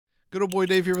Good old boy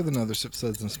Dave here with another Sip,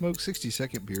 Suds, and Smoke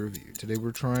 60-second beer review. Today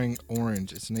we're trying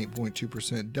Orange. It's an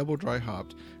 8.2% double dry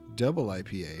hopped double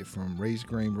IPA from Raised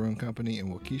Grain Brewing Company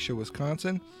in Waukesha,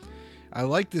 Wisconsin. I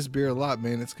like this beer a lot,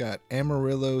 man. It's got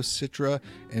Amarillo, Citra,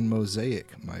 and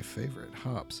Mosaic, my favorite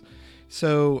hops.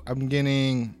 So I'm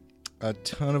getting a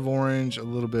ton of orange, a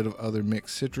little bit of other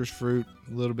mixed citrus fruit,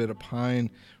 a little bit of pine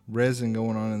resin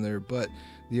going on in there, but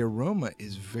the aroma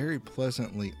is very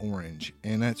pleasantly orange,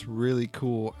 and that's really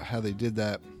cool how they did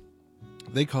that.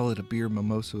 They call it a beer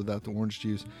mimosa without the orange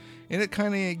juice, and it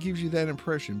kind of gives you that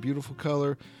impression. Beautiful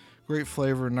color, great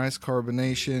flavor, nice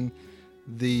carbonation.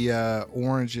 The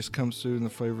orange just comes through in the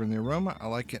flavor and the aroma. I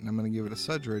like it, and I'm going to give it a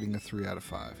SUDS rating of 3 out of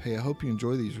 5. Hey, I hope you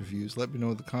enjoy these reviews. Let me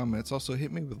know in the comments. Also,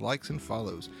 hit me with likes and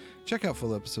follows. Check out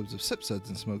full episodes of Sip, Suds,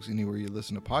 and Smokes anywhere you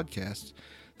listen to podcasts.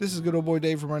 This is good old boy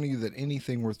Dave reminding you that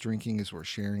anything worth drinking is worth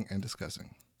sharing and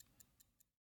discussing.